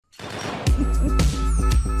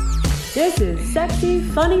This is Sexy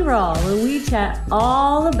Funny Raw, where we chat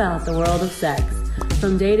all about the world of sex,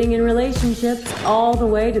 from dating and relationships all the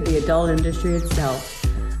way to the adult industry itself.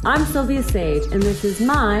 I'm Sylvia Sage, and this is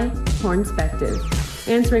my Pornspective,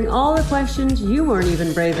 answering all the questions you weren't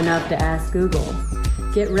even brave enough to ask Google.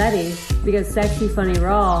 Get ready, because Sexy Funny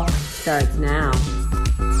Raw starts now.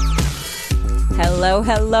 Hello,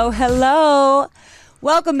 hello, hello.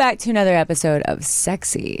 Welcome back to another episode of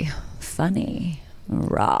Sexy Funny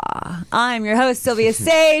Raw. I'm your host, Sylvia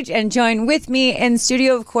Sage, and joined with me in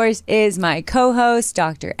studio, of course, is my co-host,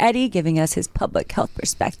 Dr. Eddie, giving us his public health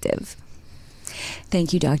perspective.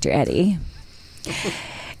 Thank you, Dr. Eddie.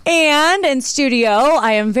 And in studio,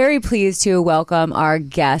 I am very pleased to welcome our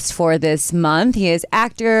guest for this month. He is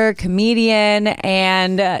actor, comedian,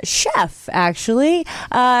 and chef, actually.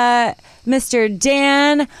 Mr.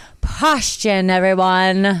 Dan Postian,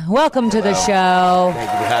 everyone. Welcome to the show.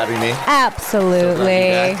 Thank you for having me.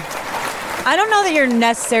 Absolutely. I don't know that you're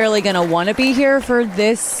necessarily going to want to be here for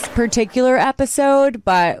this particular episode,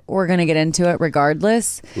 but we're going to get into it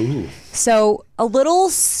regardless. Ooh. So, a little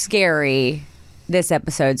scary this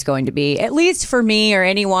episode's going to be, at least for me or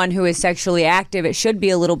anyone who is sexually active. It should be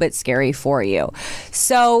a little bit scary for you.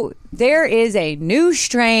 So, there is a new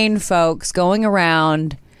strain, folks, going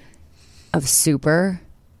around of super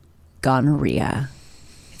gonorrhea.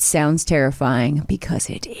 It sounds terrifying because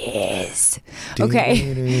it is.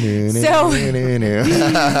 Okay. So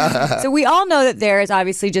we all know that there is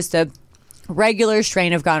obviously just a regular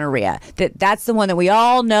strain of gonorrhea. That's the one that we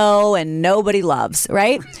all know and nobody loves,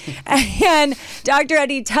 right? And Dr.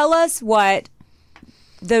 Eddie, tell us what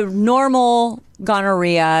the normal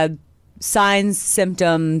gonorrhea signs,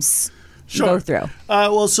 symptoms go through.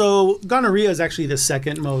 So gonorrhea is actually the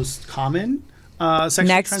second most common sexual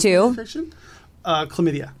next to infection.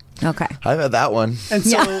 Chlamydia. Okay. I've had that one. And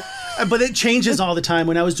so, but it changes all the time.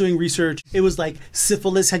 When I was doing research, it was like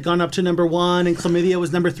syphilis had gone up to number 1 and chlamydia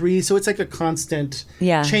was number 3. So it's like a constant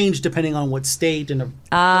change depending on what state and a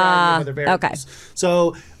variety of other variables. Okay.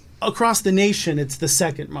 So across the nation, it's the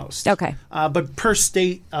second most. Okay. But per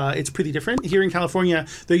state, it's pretty different. Here in California,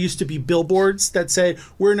 there used to be billboards that said,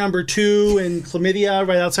 we're number 2 in chlamydia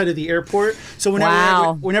right outside of the airport. So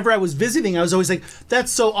whenever I was visiting, I was always like,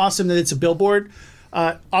 that's so awesome that it's a billboard.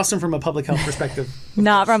 Awesome from a public health perspective.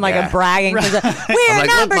 Not from like a bragging. We're like,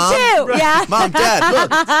 number 2. Mom, Yeah. Mom, Dad,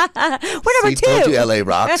 look. We're number 2. Told you LA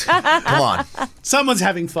rocked. Come on. Someone's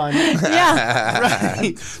having fun. Yeah.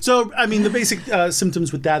 Right. So, I mean, the basic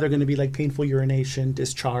symptoms with that are going to be like painful urination,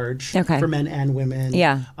 discharge for men and women.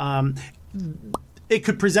 Yeah. It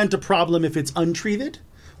could present a problem if it's untreated.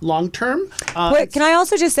 Long term. Can I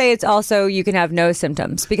also just say it's also you can have no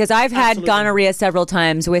symptoms, because I've had gonorrhea several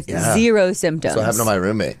times with zero symptoms. So it happened to my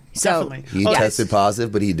roommate. Definitely. He tested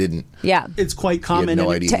positive, but he didn't. Yeah. It's quite common. He had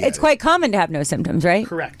no idea. It's quite common to have no symptoms, right?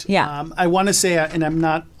 Correct. Yeah. I want to say, and I'm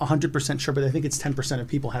not 100% sure, but I think it's 10% of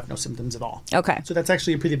people have no symptoms at all. Okay. So that's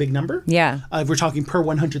actually a pretty big number. Yeah. If we're talking per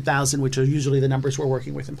 100,000, which are usually the numbers we're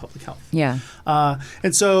working with in public health. Yeah.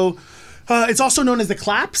 And so it's also known as the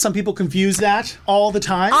clap. Some people confuse that all the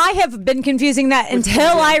time. I have been confusing that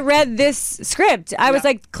until I read this script. I was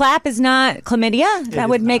like, clap is not chlamydia? That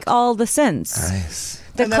would make all the sense. Nice.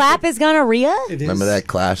 The clap is gonorrhea? It is. Remember that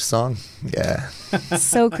Clash song? Yeah. It's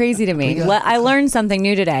so crazy to me. I learned something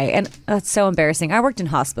new today, and that's so embarrassing. I worked in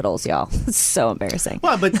hospitals, y'all. It's so embarrassing.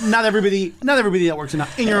 Well, but not everybody that works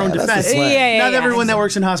in your own defense. Not everyone that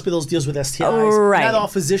works in hospitals deals with STIs. Right. Not all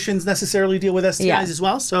physicians necessarily deal with STIs as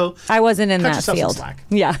well. So I wasn't in cut that yourself field. some slack.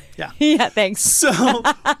 Yeah. Yeah. Yeah, thanks. So,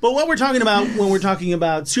 but what we're talking about when we're talking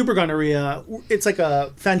about super gonorrhea, it's like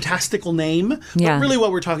a fantastical name. Yeah. But really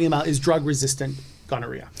what we're talking about is drug-resistant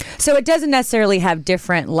gonorrhea. So it doesn't necessarily have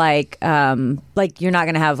different, like you're not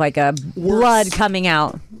going to have like a blood coming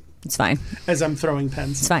out. It's fine. As I'm throwing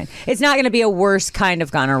pens. It's fine. It's not going to be a worse kind of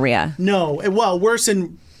gonorrhea. No. Well, worse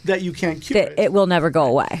in that you can't cure it. It will never go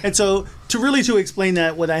away. And so to explain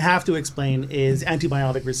that, what I have to explain is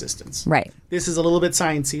antibiotic resistance. Right. This is a little bit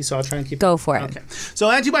sciencey, so I'll try and keep Go for it. Okay. So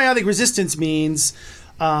antibiotic resistance means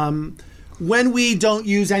when we don't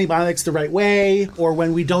use antibiotics the right way, or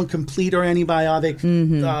when we don't complete our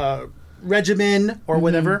antibiotic regimen or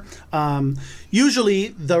whatever, usually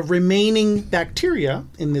the remaining bacteria,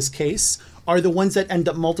 in this case, are the ones that end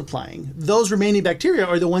up multiplying. Those remaining bacteria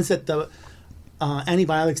are the ones that the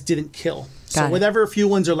antibiotics didn't kill. So whatever few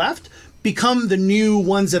ones are left become the new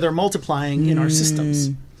ones that are multiplying in our systems.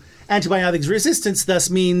 Antibiotics resistance thus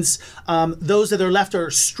means those that are left are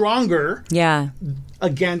stronger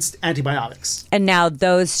against antibiotics. And now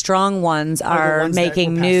those strong ones are ones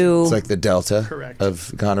making that new... It's like the delta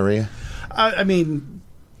of gonorrhea. I mean,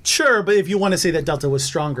 Sure, but if you want to say that Delta was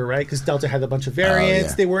stronger, right? Because Delta had a bunch of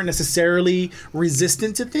variants. yeah. They weren't necessarily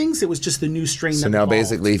resistant to things. It was just the new strain. So that now evolved.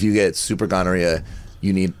 basically, if you get super gonorrhea,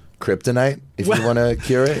 you need kryptonite if you want to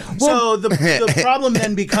cure it. So the problem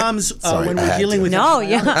then becomes Sorry, when I we're had dealing to. with No,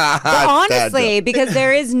 antibiotics. yeah. But honestly, because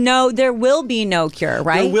there will be no cure,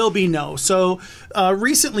 right? There will be no. So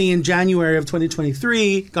recently in January of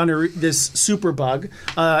 2023, this super bug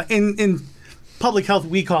in public health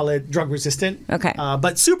we call it drug resistant. Okay.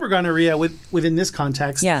 But super gonorrhea within this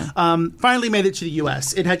context, Yeah. finally made it to the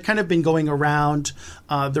U.S. It had kind of been going around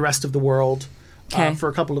the rest of the world Okay. for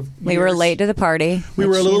a couple of We years. were late to the party. We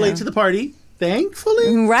were a little late to the party,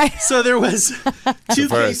 thankfully. Right. So there was two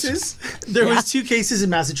first. cases. There was 2 cases in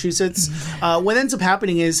Massachusetts. What ends up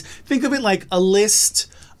happening is, think of it like a list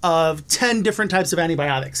of 10 different types of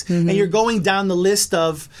antibiotics. And you're going down the list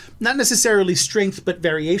of not necessarily strength, but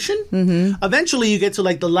variation. Eventually you get to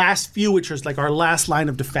like the last few, which is like our last line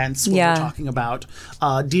of defense when Yeah. we're talking about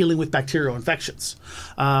dealing with bacterial infections.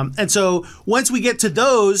 And so once we get to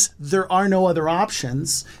those, there are no other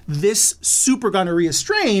options. This super gonorrhea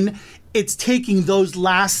strain, it's taking those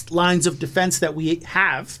last lines of defense that we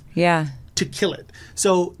have Yeah. to kill it.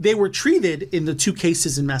 So they were treated in the 2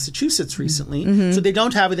 cases in Massachusetts recently. So they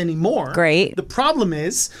don't have it anymore. Great. The problem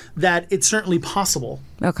is that it's certainly possible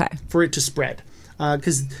Okay. for it to spread.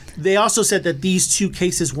 Because they also said that these 2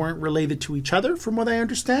 cases weren't related to each other, from what I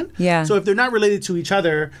understand. Yeah. So if they're not related to each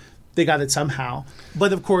other, they got it somehow.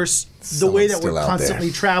 But of course, the way that still we're out constantly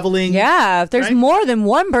there. traveling. Yeah. If there's Right? more than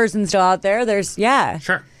one person still out there, yeah.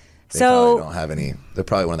 Sure. They probably So don't have any. They're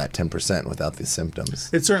probably one of that 10% without these symptoms.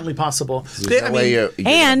 It's certainly possible. There's no way you're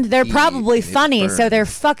and gonna they're pee probably and you funny, burn. so they're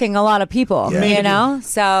fucking a lot of people. Yeah. You know?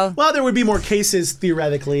 So Well, there would be more cases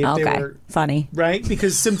theoretically if they okay. were Funny. right,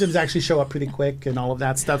 because symptoms actually show up pretty quick and all of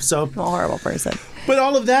that stuff. So, I'm a horrible person. but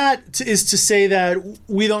all of that is to say that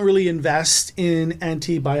we don't really invest in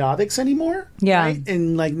antibiotics anymore. Yeah. Right?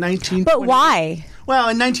 In like 19. But why? Well,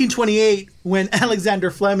 in 1928, when Alexander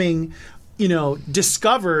Fleming,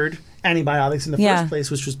 discovered antibiotics in the Yeah. first place,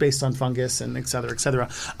 which was based on fungus and et cetera, et cetera.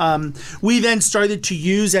 We then started to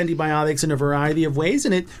use antibiotics in a variety of ways,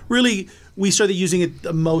 and we started using it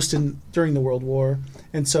the most during the World War,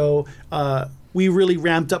 and so we really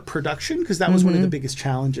ramped up production because that was one of the biggest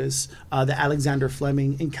challenges that Alexander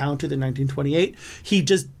Fleming encountered in 1928. He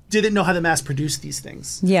just didn't know how to mass produce these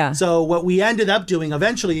things. Yeah. So what we ended up doing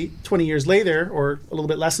eventually, 20 years later, or a little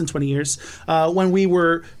bit less than 20 years, when we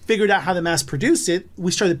figured out how to mass produce it,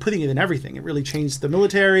 we started putting it in everything. It really changed the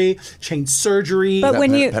military, changed surgery. But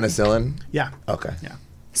when you penicillin? yeah. Okay. Yeah.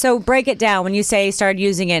 so break it down. When you say you started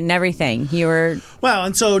using it and everything, you were Well,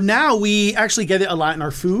 and so now we actually get it a lot in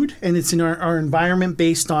our food, and it's in our environment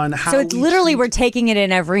based on how so it's we literally treat- we're taking it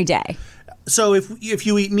in every day. So if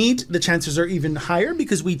you eat meat, the chances are even higher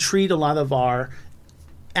because we treat a lot of our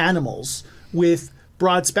animals with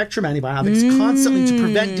broad spectrum antibiotics constantly to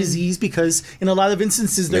prevent disease, because in a lot of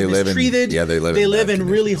instances they're They live in- mistreated. yeah, they live They in live bad in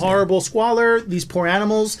really conditions, yeah. horrible squalor, these poor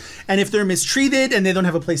animals. And if they're mistreated and they don't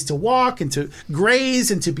have a place to walk and to graze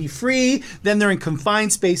and to be free, then they're in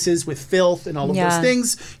confined spaces with filth and all of Yeah. those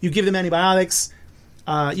things. You give them antibiotics.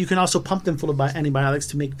 You can also pump them full of antibiotics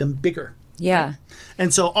to make them bigger. Yeah.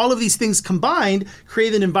 And so all of these things combined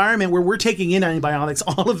create an environment where we're taking in antibiotics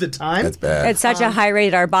all of the time. That's bad. At such a high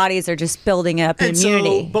rate, our bodies are just building up and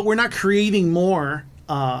immunity. So, but we're not creating more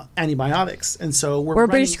antibiotics. And so we're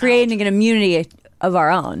running just creating an immunity of our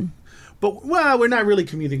own. But we're not really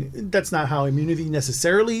commuting. That's not how immunity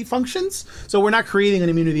necessarily functions. So we're not creating an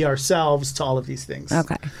immunity ourselves to all of these things.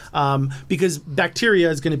 Okay. Because bacteria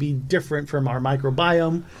is going to be different from our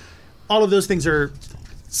microbiome. All of those things are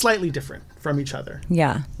slightly different from each other.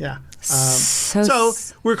 Yeah. Yeah. So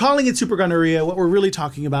We're calling it super gonorrhea. What we're really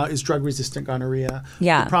talking about is drug-resistant gonorrhea.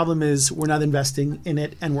 Yeah. The problem is we're not investing in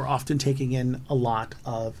it, and we're often taking in a lot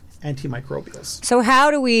of antimicrobials. So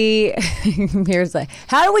how do we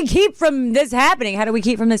how do we keep from this happening? How do we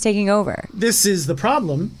keep from this taking over? This is the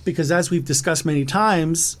problem because, as we've discussed many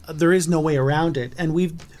times, there is no way around it, and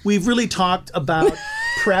we've really talked about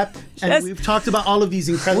PrEP, and Just we've talked about all of these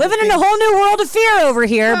incredible Living in a things. whole new world of fear over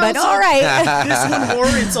here, but so- all right. This one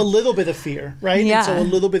warrants a little bit of fear, right? Yeah. And so a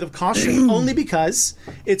little bit of caution, only because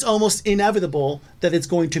it's almost inevitable that it's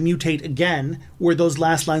going to mutate again where those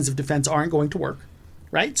last lines of defense aren't going to work,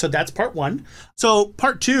 right? So that's part one. So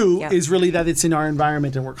part two Yeah. is really that it's in our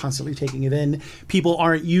environment and we're constantly taking it in. People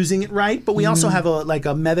aren't using it right, but we also have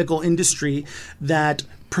a medical industry that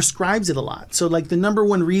prescribes it a lot. So like the number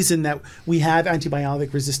one reason that we have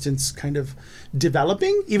antibiotic resistance kind of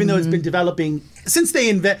developing, even though it's been developing since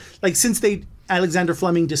Alexander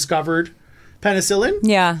Fleming discovered penicillin.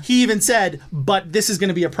 Yeah. He even said, but this is going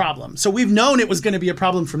to be a problem. So we've known it was going to be a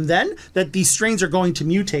problem from then, that these strains are going to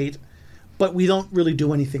mutate, but we don't really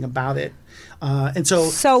do anything about it. And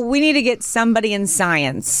so we need to get somebody in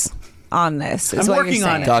science on this. Is I'm what working you're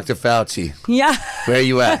on saying. it. Dr. Fauci, Yeah. where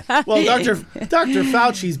you at? well, Dr.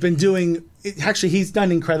 Fauci's been doing, actually, he's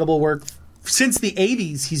done incredible work. Since the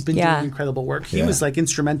 80s, he's been Yeah. doing incredible work. He Yeah. was like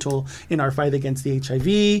instrumental in our fight against the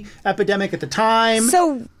HIV epidemic at the time.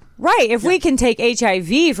 So, right, if we can take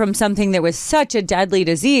HIV from something that was such a deadly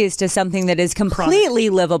disease to something that is completely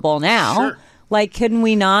livable now, Sure. like, can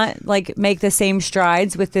we not like make the same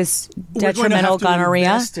strides with this We're going to detrimental have to gonorrhea?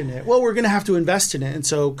 invest in it. Well, we're going to have to invest in it. And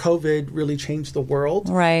so COVID really changed the world.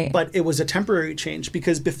 Right. But it was a temporary change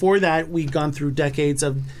because before that, we'd gone through decades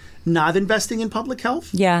of not investing in public health.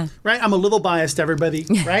 Yeah. Right? I'm a little biased, everybody,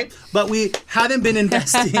 right? But we hadn't been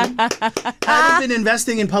investing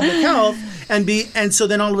in public health and so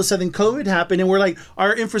then all of a sudden COVID happened and we're like,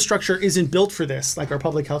 our infrastructure isn't built for this. Like our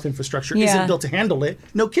public health infrastructure Yeah. isn't built to handle it.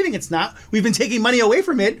 No kidding, it's not. We've been taking money away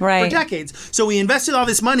from it Right. for decades. So we invested all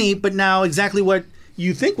this money, but now exactly what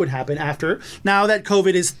you think would happen after, now that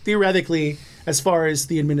COVID is theoretically, as far as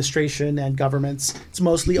the administration and governments, it's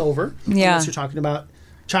mostly over. Yeah. Unless you're talking about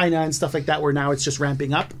China and stuff like that, where now it's just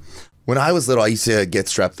ramping up. When I was little, I used to get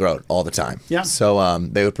strep throat all the time. Yeah. So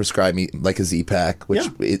they would prescribe me like a Z-Pak, which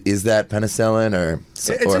Yeah. is that penicillin or It's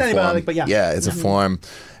or an a antibiotic, form? but yeah. Yeah, it's a form.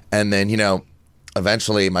 And then,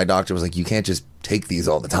 eventually my doctor was like, you can't just take these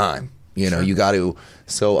all the time. You got to.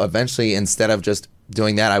 So eventually, instead of just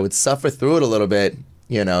doing that, I would suffer through it a little bit,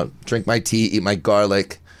 drink my tea, eat my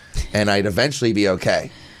garlic, and I'd eventually be okay.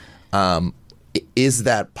 Is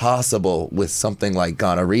that possible with something like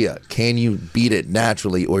gonorrhea? Can you beat it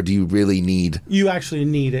naturally, or do you really need... You actually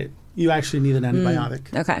need it. You actually need an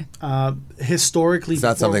antibiotic. Okay. Historically, It's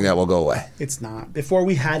not something that will go away. It's not. Before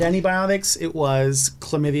we had antibiotics, it was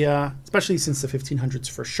chlamydia, especially since the 1500s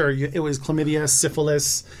for sure. It was chlamydia,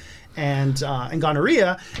 syphilis, and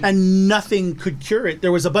gonorrhea, and nothing could cure it.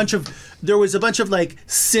 There was a bunch of like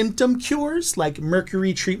symptom cures, like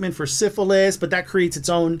mercury treatment for syphilis, but that creates its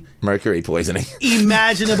own Mercury poisoning.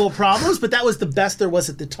 imaginable problems. But that was the best there was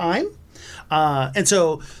at the time. And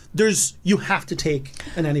so you have to take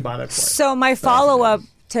an antibiotic for it. So my follow-up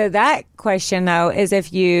to that question, though, is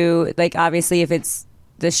if you, like, obviously if it's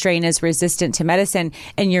the strain is resistant to medicine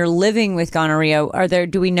and you're living with gonorrhea,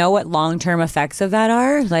 do we know what long-term effects of that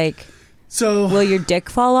are? Like, So will your dick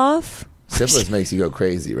fall off? Syphilis makes you go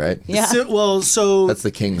crazy, right? Yeah. So That's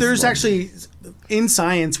the king's There's one. actually, in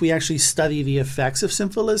science, we actually study the effects of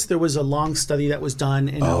syphilis. There was a long study that was done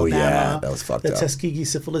in Oh, Alabama. yeah, that was fucked the up. Tuskegee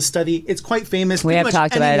syphilis study. It's quite famous. We Pretty have much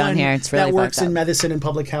talked about it on anyone here. It's really that works fucked up. in medicine and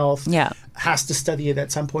public health Yeah. has to study it at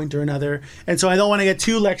some point or another. And so I don't want to get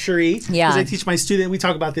too lectury because Yeah. I teach my student. We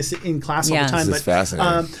talk about this in class all Yeah. the time. This is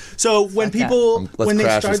fascinating. So when people Let's when they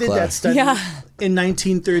crash this started that class. study Yeah. in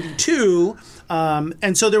 1932.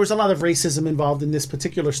 And so there was a lot of racism involved in this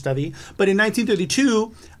particular study. But in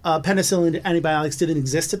 1932, penicillin antibiotics didn't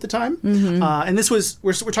exist at the time. And this was,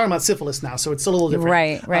 we're talking about syphilis now, so it's a little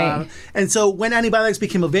different. Right. And so when antibiotics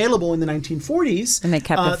became available in the 1940s, And they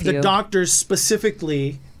kept a few. the doctors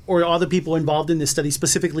specifically, or all the people involved in this study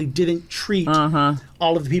specifically, didn't treat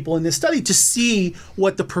all of the people in this study to see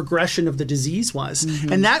what the progression of the disease was.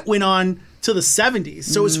 And that went on to the 70s.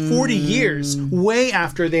 So it was 40 years, way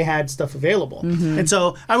after they had stuff available. And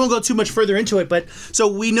so I won't go too much further into it, but so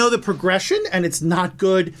we know the progression and it's not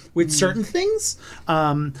good with certain things.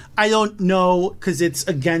 I don't know, because it's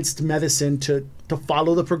against medicine to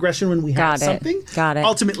follow the progression when we have Got it. something. Got it.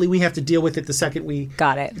 Ultimately, we have to deal with it the second we...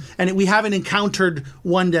 Got it. And we haven't encountered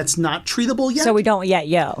one that's not treatable yet. So we don't yet,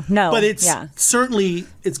 No. But it's yeah. certainly,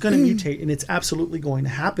 it's going to mutate, and it's absolutely going to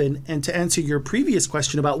happen. And to answer your previous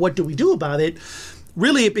question about what do we do about it,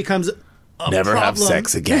 really it becomes a Never have problem.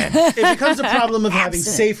 sex again. It becomes a problem of having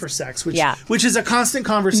safer sex, which is a constant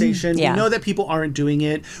conversation. Yeah. We know that people aren't doing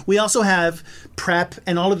it. We also have PrEP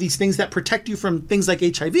and all of these things that protect you from things like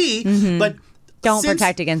HIV, but Don't since-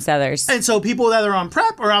 protect against others. And so people that are on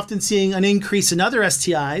PrEP are often seeing an increase in other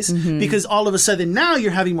STIs because all of a sudden now you're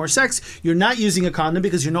having more sex. You're not using a condom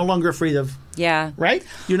because you're no longer afraid of, Yeah. right?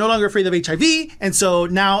 You're no longer afraid of HIV. And so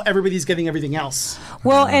now everybody's getting everything else.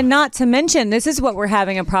 Well, and not to mention, this is what we're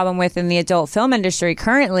having a problem with in the adult film industry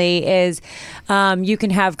currently is you can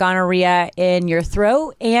have gonorrhea in your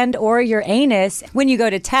throat and or your anus. When you go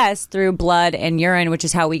to test through blood and urine, which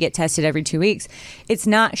is how we get tested every 2 weeks, it's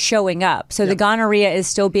not showing up. So the gonorrhea is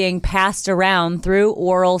still being passed around through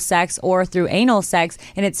oral sex or through anal sex,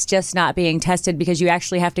 and it's just not being tested because you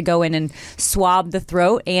actually have to go in and swab the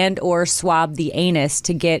throat and or swab swab the anus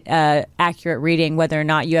to get accurate reading whether or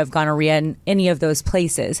not you have gonorrhea in any of those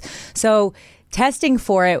places. So testing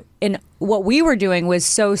for it in what we were doing was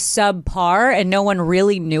so subpar, and no one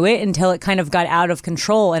really knew it until it kind of got out of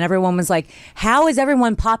control, and everyone was like, how is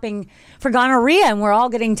everyone popping for gonorrhea? And we're all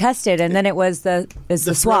getting tested. And then it was the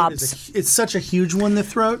swabs. It's such a huge one, the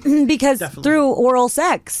throat. Because Definitely. through oral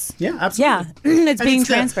sex. Yeah, absolutely. Yeah, it's And being it's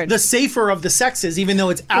transferred. The safer of the sexes, even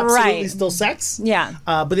though it's absolutely Right. still sex. Yeah.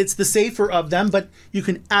 But it's the safer of them, but you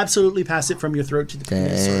can absolutely pass it from your throat to the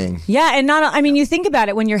penis. Dang. Yeah, and you think about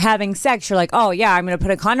it when you're having sex, you're like, oh yeah, I'm going to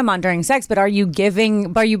put a condom on during sex, but are you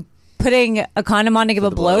putting a condom on to give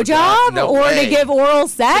a blowjob No or way. to give oral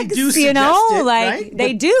sex? They do you suggest know, it, like right?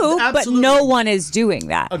 they But do, but absolutely. no one is doing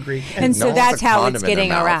that. Agreed. And And so No one that's wants a how condom it's in their getting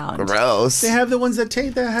mouth. around. Gross. They have the ones that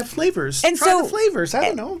have flavors. And Try so- the flavors. I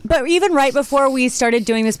don't know. But even right before we started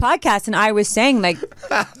doing this podcast, and I was saying, like,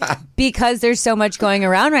 because there's so much going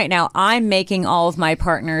around right now, I'm making all of my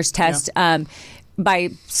partners test by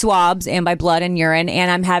swabs and by blood and urine,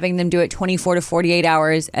 and I'm having them do it 24 to 48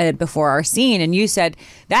 hours before our scene. And you said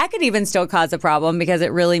that could even still cause a problem because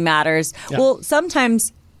it really matters. Yeah. Well,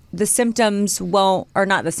 sometimes the symptoms won't, or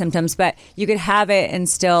not the symptoms, but you could have it and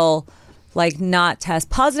still like not test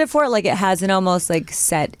positive for it, like it hasn't almost like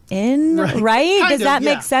set in, right? Kind Does of, that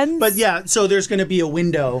yeah. make sense? But yeah, so there's going to be a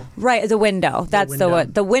window. Right, the window. That's the window.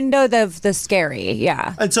 one. The window of the scary.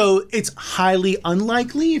 Yeah. And so it's highly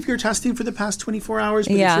unlikely if you're testing for the past 24 hours,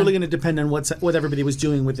 but Yeah. it's really going to depend on what everybody was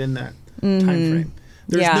doing within that time frame.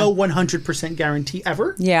 There's Yeah. no 100% guarantee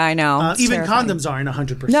ever. Yeah, I know. It's Even terrifying. condoms aren't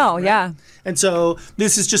 100%. No, right? yeah. And so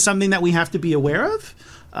this is just something that we have to be aware of.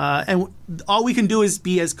 And all we can do is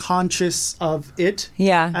be as conscious of it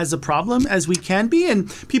Yeah. as a problem as we can be. And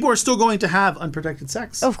people are still going to have unprotected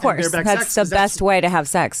sex. Of course, and bareback that's sex, the 'cause best way to have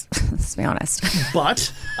sex. Let's be honest.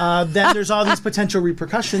 But then there's all these potential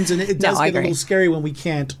repercussions, and it does I get a agree. little scary when we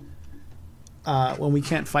can't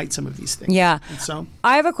fight some of these things. Yeah. And so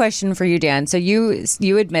I have a question for you, Dan. So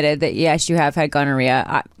you admitted that yes, you have had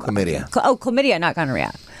gonorrhea. Chlamydia. Chlamydia, not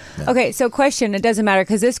gonorrhea. Okay, so question. It doesn't matter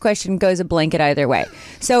because this question goes a blanket either way.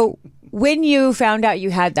 So when you found out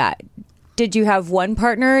you had that, did you have one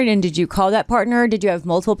partner, and did you call that partner? Did you have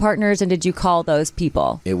multiple partners, and did you call those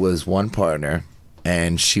people? It was one partner,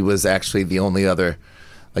 and she was actually the only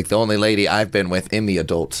lady I've been with in the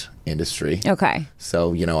adult industry. Okay.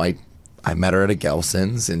 So, I met her at a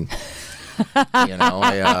Gelson's, and,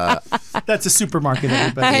 that's a supermarket,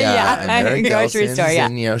 everybody. Yeah, I met her at grocery Gelson's, store, yeah.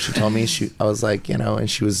 and, she told me, I was like, and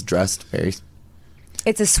she was dressed very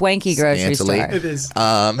It's a swanky grocery scantily. store. It is.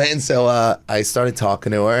 And so I started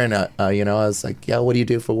talking to her, and, I was like, yeah, what do you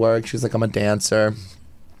do for work? She was like, I'm a dancer.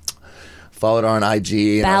 Followed her on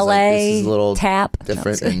IG, and I was like, this Ballet, is a little tap.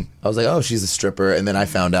 different. And I was like, oh, she's a stripper. And then I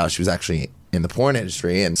found out she was actually in the porn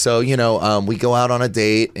industry. And so, we go out on a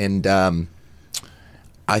date, and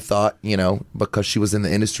I thought, because she was in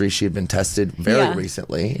the industry, she had been tested very Yeah.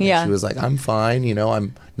 recently. And Yeah. she was like, I'm fine,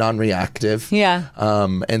 I'm non-reactive. Yeah.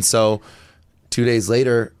 And so 2 days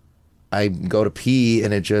later, I go to pee,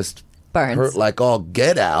 and it just Burns. hurt like all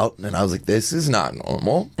get out. And I was like, this is not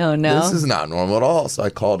normal. Oh, no. This is not normal at all. So I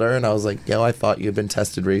called her, and I was like, I thought you had been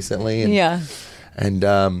tested recently. And, Yeah.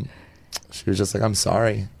 And she was just like, I'm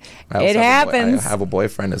sorry. I It also happens. I have a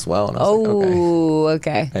boyfriend as well. And I was like, okay. Oh,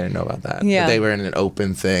 okay. I didn't know about that. Yeah. But they were in an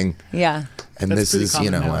open thing. Yeah. And That's this pretty is,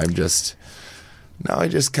 common now. I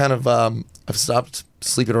just kind of, I've stopped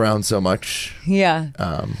sleeping around so much, Yeah.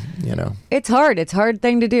 It's hard. It's a hard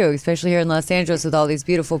thing to do, especially here in Los Angeles with all these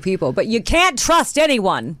beautiful people. But you can't trust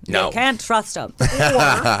anyone. No. You can't trust them.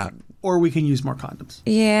 Or we can use more condoms.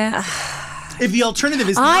 Yeah. If the alternative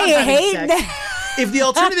is not I having hate sex, that. if the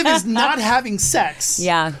alternative is not having sex,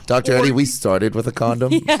 Yeah. Dr. Eddie, we started with a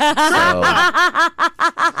condom. So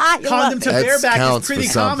condom to That bareback counts is pretty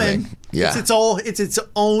for something. common. Yeah. It's its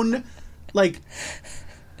own like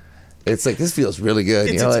it's like, this feels really good.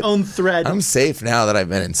 it's you know its what? own thread. I'm safe now that I've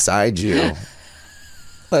been inside you.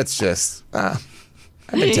 Let's just, I've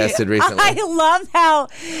been tested recently. I love how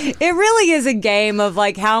it really is a game of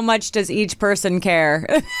like how much does each person care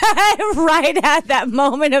right at that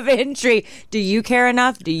moment of entry. Do you care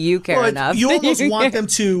enough? Do you care Well, enough? you Do almost want care? them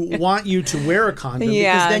to want you to wear a condom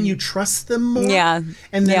Yeah. because then you trust them more. Yeah.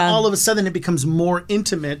 And then Yeah. all of a sudden it becomes more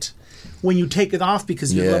intimate when you take it off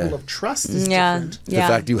because your Yeah. level of trust is Yeah. different. The Yeah.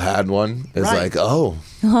 fact you had one is Right. like, oh,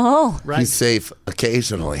 Right. he's safe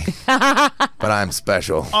occasionally, but I'm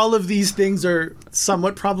special. All of these things are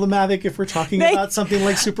somewhat problematic if we're talking about something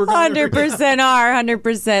like super 100% are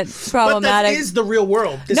 100% But that problematic. is the real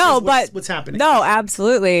world. This no, is but what's happening. No,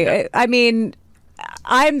 absolutely. I mean,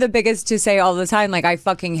 I'm the biggest to say all the time, like, I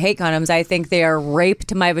fucking hate condoms. I think they are rape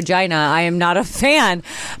to my vagina. I am not a fan.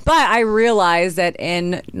 But I realize that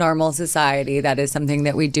in normal society, that is something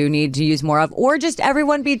that we do need to use more of, or just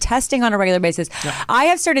everyone be testing on a regular basis. Yeah. I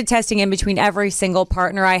have started testing in between every single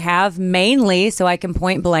partner I have, mainly so I can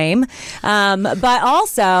point blame. But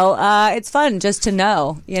also, it's fun just to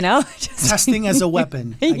know, you know? Testing as a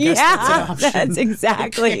weapon. I guess that's an option. That's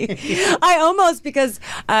exactly. I almost, because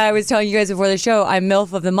I was telling you guys before the show, I'm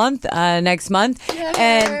MILF of the month next month. Yay.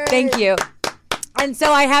 And thank you. And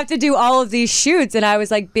so I have to do all of these shoots, and I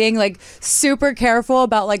was like being like super careful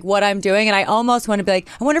about like what I'm doing, and I almost want to be like,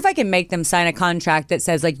 I wonder if I can make them sign a contract that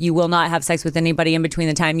says like you will not have sex with anybody in between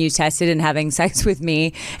the time you tested and having sex with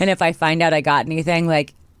me, and if I find out I got anything,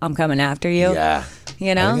 like I'm coming after you. Yeah.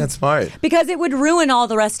 You know? I think that's smart. Because it would ruin all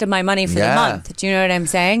the rest of my money for the month. Do you know what I'm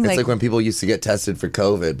saying? It's like when people used to get tested for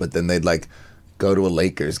COVID, but then they'd like go to a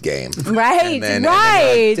Lakers game. Right, and then,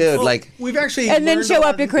 right. And like, dude, like we've actually and then show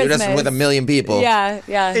up to Christmas. You're just with a million people. Yeah,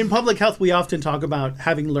 yeah. In public health, we often talk about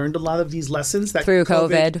having learned a lot of these lessons that through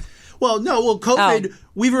COVID. COVID,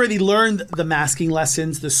 we've already learned the masking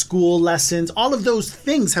lessons, the school lessons. All of those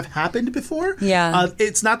things have happened before. Yeah.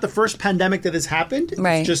 It's not the first pandemic that has happened.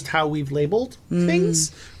 Right. It's just how we've labeled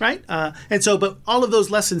things, right? But all of those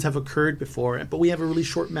lessons have occurred before, but we have a really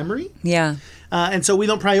short memory. Yeah. And so we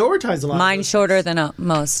don't prioritize a lot. Mine's shorter than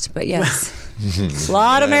most, but yes. A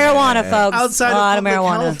lot of marijuana, folks. Outside a lot of public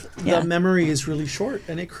marijuana. Health, the memory is really short,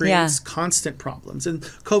 and it creates constant problems. And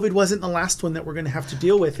COVID wasn't the last one that we're going to have to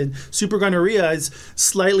deal with. And super gonorrhea is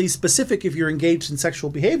slightly specific if you're engaged in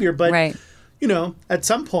sexual behavior, but you know, at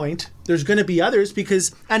some point there's going to be others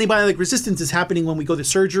because antibiotic resistance is happening when we go to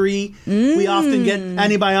surgery. We often get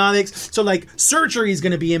antibiotics, so like surgery is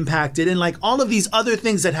going to be impacted, and like all of these other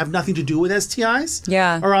things that have nothing to do with STIs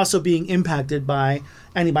are also being impacted by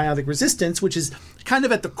antibiotic resistance, which is kind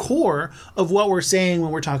of at the core of what we're saying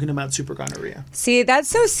when we're talking about super gonorrhea. See, that's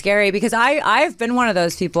so scary because I've been one of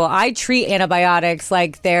those people. I treat antibiotics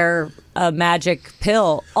like they're a magic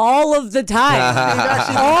pill all of the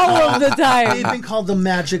time. All of the time. They've been called the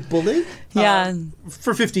magic bullet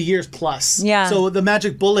for 50 years plus. Yeah. So the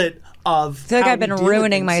magic bullet of I feel like I've been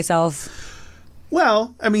ruining myself.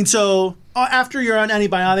 Well, I mean, so after you're on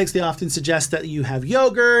antibiotics, they often suggest that you have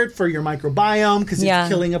yogurt for your microbiome because it's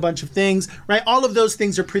killing a bunch of things, right? All of those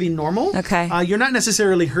things are pretty normal. Okay. You're not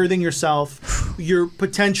necessarily hurting yourself. You're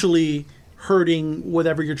potentially hurting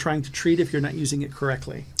whatever you're trying to treat if you're not using it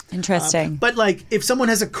correctly. Interesting. But like if someone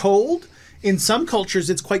has a cold, in some cultures,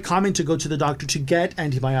 it's quite common to go to the doctor to get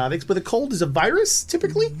antibiotics, but a cold is a virus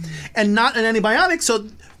typically and not an antibiotic. So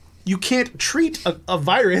you can't treat a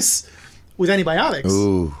virus with antibiotics.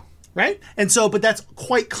 Ooh. Right? And so, but that's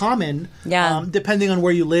quite common depending on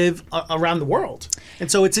where you live around the world. And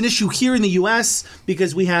so it's an issue here in the U.S.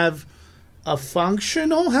 because we have a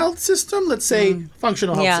functional health system, let's say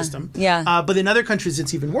functional health system. Yeah. But in other countries,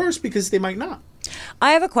 it's even worse because they might not.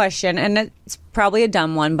 I have a question, and it's probably a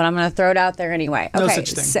dumb one, but I'm going to throw it out there anyway. Okay, no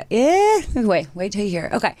such thing. So, wait till you hear.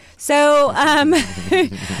 Okay, so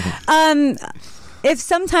if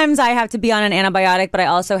sometimes I have to be on an antibiotic, but I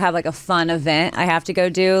also have like a fun event I have to go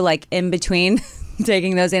do, like in between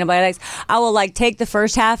taking those antibiotics, I will like take the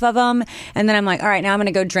first half of them, and then I'm like, all right, now I'm going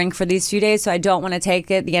to go drink for these few days, so I don't want to take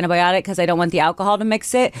the antibiotic because I don't want the alcohol to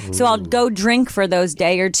mix it. Ooh. So I'll go drink for those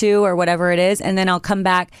day or two or whatever it is, and then I'll come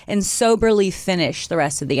back and soberly finish the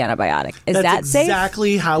rest of the antibiotic. That's safe?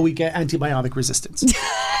 Exactly how we get antibiotic resistance.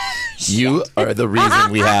 You are the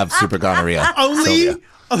reason we have super gonorrhea. Only...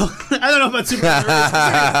 I don't know about super gonorrhea,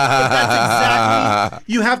 but that's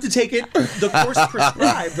exactly, you have to take it the course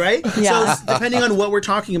prescribed, right? Yeah. So depending on what we're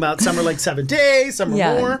talking about, some are like 7 days, some are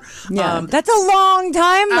more. Yeah. That's a long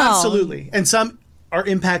time though. Absolutely. And some are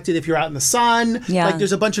impacted if you're out in the sun. Yeah. Like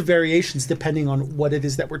there's a bunch of variations depending on what it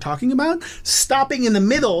is that we're talking about. Stopping in the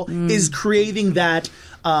middle is creating that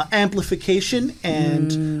amplification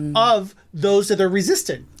and of those that are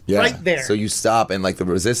resistant. Yeah. Right there. So you stop, and like the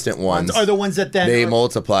resistant ones are the ones that then they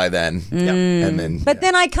multiply then, and then. But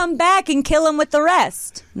then I come back and kill them with the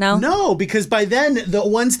rest. No, because by then the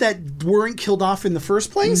ones that weren't killed off in the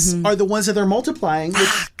first place are the ones that are multiplying.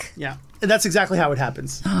 And that's exactly how it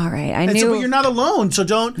happens. All right, I knew. knew. But you're not alone, so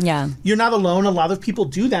don't. Yeah. You're not alone. A lot of people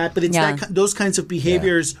do that, but it's those kinds of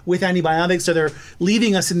behaviors with antibiotics that are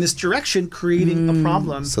leading us in this direction, creating a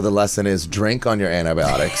problem. So the lesson is drink on your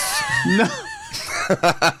antibiotics. No.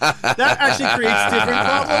 That actually creates different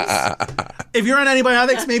problems. If you're on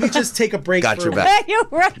antibiotics, maybe just take a break. Got for your a back. You're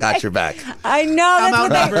right. Got your back. I know. I'm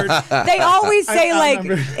That's what outnumbered. they always say. I'm Like,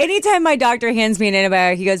 outnumbered. anytime my doctor hands me an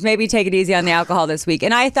antibiotic, he goes, maybe take it easy on the alcohol this week.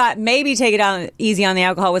 And I thought maybe take it easy on the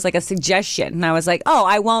alcohol was like a suggestion. And I was like, oh,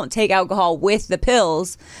 I won't take alcohol with the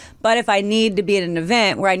pills. But if I need to be at an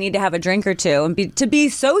event where I need to have a drink or two and to be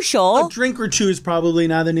social. A drink or two is probably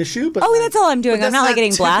not an issue. But Oh, that's all I'm doing. but I'm that's not like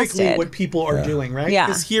getting typically blasted. what people are doing, right? Yeah.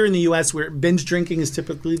 Because here in the U.S., where binge drinking is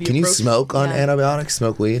typically the Can you approach. smoke on antibiotics?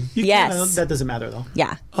 Smoke weed? You Yes. can, that doesn't matter though.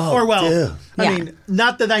 Yeah. Or well, dude. I Yeah. mean,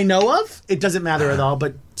 not that I know of. It doesn't matter at all.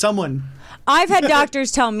 But someone. I've had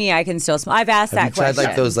doctors tell me I can still smoke. I've asked Have you that tried question.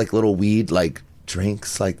 like those like little weed like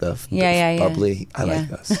drinks like the Yeah. bubbly? I Yeah. like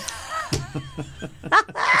those.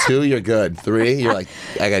 2, you're good. 3, you're like,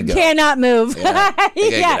 I gotta go. Cannot move. Yeah. I gotta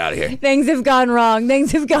get out of here. Things have gone wrong.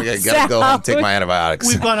 Things have gone I south. gotta go home and take my antibiotics.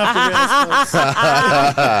 We've gone off the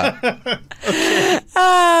rails,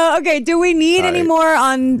 folks. Okay, do we need any right. more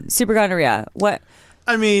on super gonorrhea? What?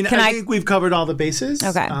 I mean, Can I I- think we've covered all the bases.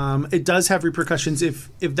 Okay. It does have repercussions if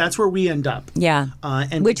that's where we end up. Yeah.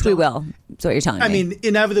 And Which we don't- will. That's what you're telling I me. mean,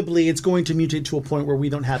 inevitably, it's going to mutate to a point where we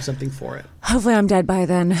don't have something for it. Hopefully I'm dead by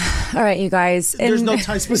then. All right, you guys. There's And-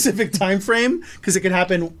 no specific time frame because it can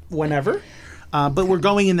happen whenever. But we're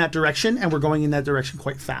going in that direction, and we're going in that direction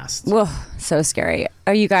quite fast. Whoa, so scary.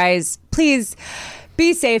 Are you guys, please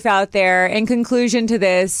be safe out there. In conclusion to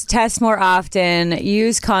this, test more often,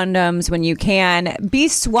 use condoms when you can, be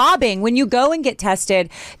swabbing. When you go and get tested,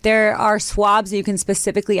 there are swabs that you can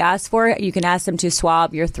specifically ask for. You can ask them to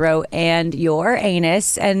swab your throat and your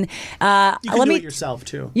anus. And You can let do me it yourself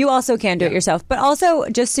too. You also can do it yourself. But also,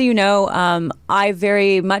 just so you know, I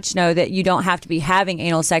very much know that you don't have to be having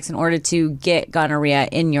anal sex in order to get gonorrhea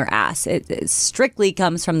in your ass. It strictly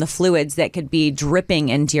comes from the fluids that could be dripping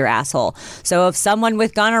into your asshole. So if someone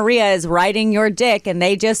with gonorrhea is riding your dick and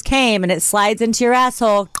they just came and it slides into your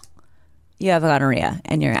asshole, you have gonorrhea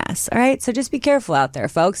in your ass. All right? So just be careful out there,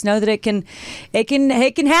 folks. Know that it can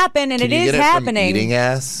happen, and Can it you is get it happening. From eating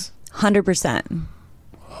ass? 100%.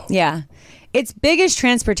 Yeah. Its biggest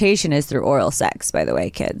transportation is through oral sex, by the way,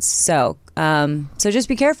 kids. So just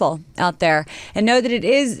be careful out there and know that it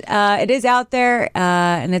is out there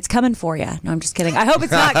and it's coming for you. No, I'm just kidding. I hope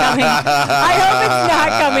it's not coming. I hope it's not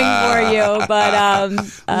coming for you,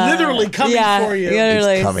 but Literally coming for you.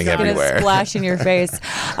 Literally, It's coming gonna everywhere. splash in your face.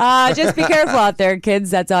 Just be careful out there, kids.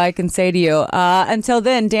 That's all I can say to you. Until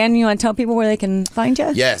then, Dan, you want to tell people where they can find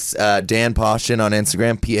you? Yes, Dan Paustian on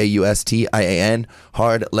Instagram, Paustian.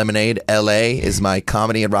 Hard Lemonade LA is my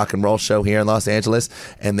comedy and rock and roll show here in Los Angeles.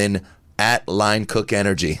 And then at Line Cook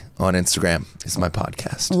Energy on Instagram is my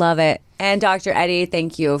podcast. Love it. And Dr. Eddie,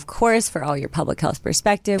 thank you, of course, for all your public health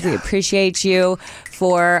perspective. We appreciate you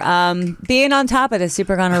for being on top of the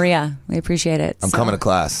super gonorrhea. We appreciate it. I'm coming to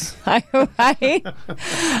class. Right? All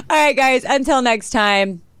right, guys. Until next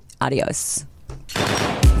time, adios.